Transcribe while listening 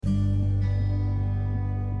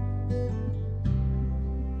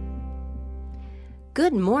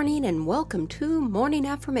Good morning and welcome to Morning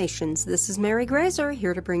Affirmations. This is Mary Grazer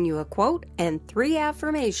here to bring you a quote and 3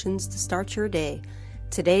 affirmations to start your day.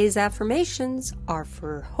 Today's affirmations are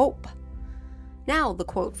for hope. Now, the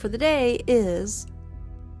quote for the day is,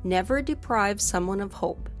 "Never deprive someone of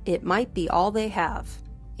hope. It might be all they have."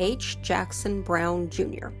 H. Jackson Brown,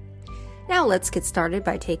 Jr. Now let's get started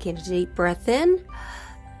by taking a deep breath in.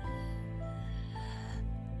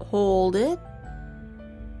 Hold it.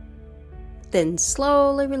 Then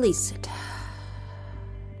slowly release it.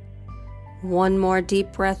 One more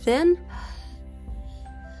deep breath in.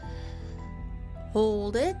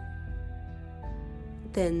 Hold it.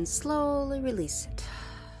 Then slowly release it.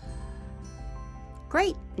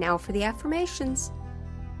 Great. Now for the affirmations.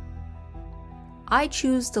 I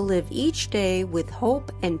choose to live each day with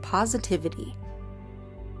hope and positivity.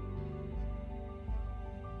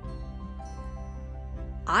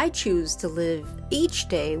 I choose to live each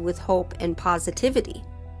day with hope and positivity.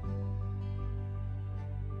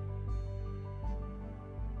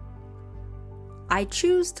 I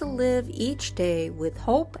choose to live each day with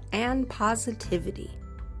hope and positivity.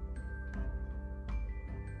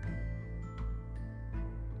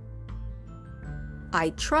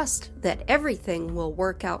 I trust that everything will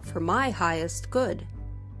work out for my highest good.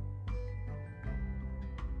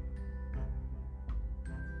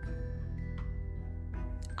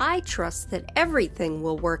 I trust that everything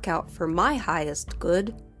will work out for my highest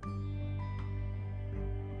good.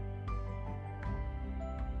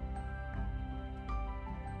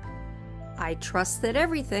 I trust that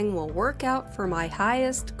everything will work out for my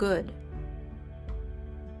highest good.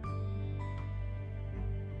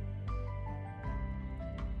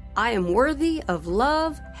 I am worthy of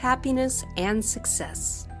love, happiness, and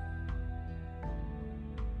success.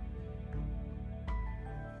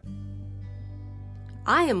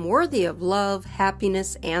 I am worthy of love,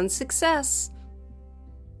 happiness, and success.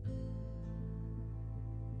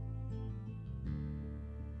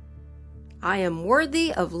 I am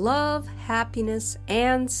worthy of love, happiness,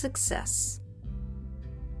 and success.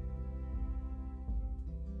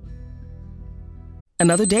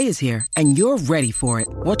 Another day is here, and you're ready for it.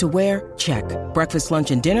 What to wear? Check. Breakfast,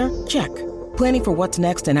 lunch, and dinner? Check. Planning for what's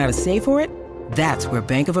next and how to save for it? That's where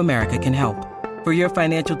Bank of America can help. For your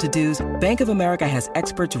financial to-dos, Bank of America has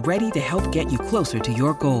experts ready to help get you closer to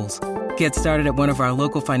your goals. Get started at one of our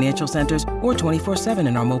local financial centers or 24/7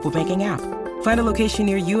 in our mobile banking app. Find a location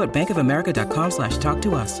near you at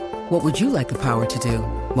bankofamerica.com/talktous. What would you like the power to do?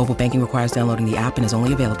 Mobile banking requires downloading the app and is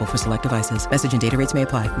only available for select devices. Message and data rates may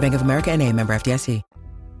apply. Bank of America N.A., member FDIC.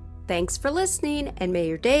 Thanks for listening, and may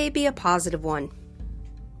your day be a positive one.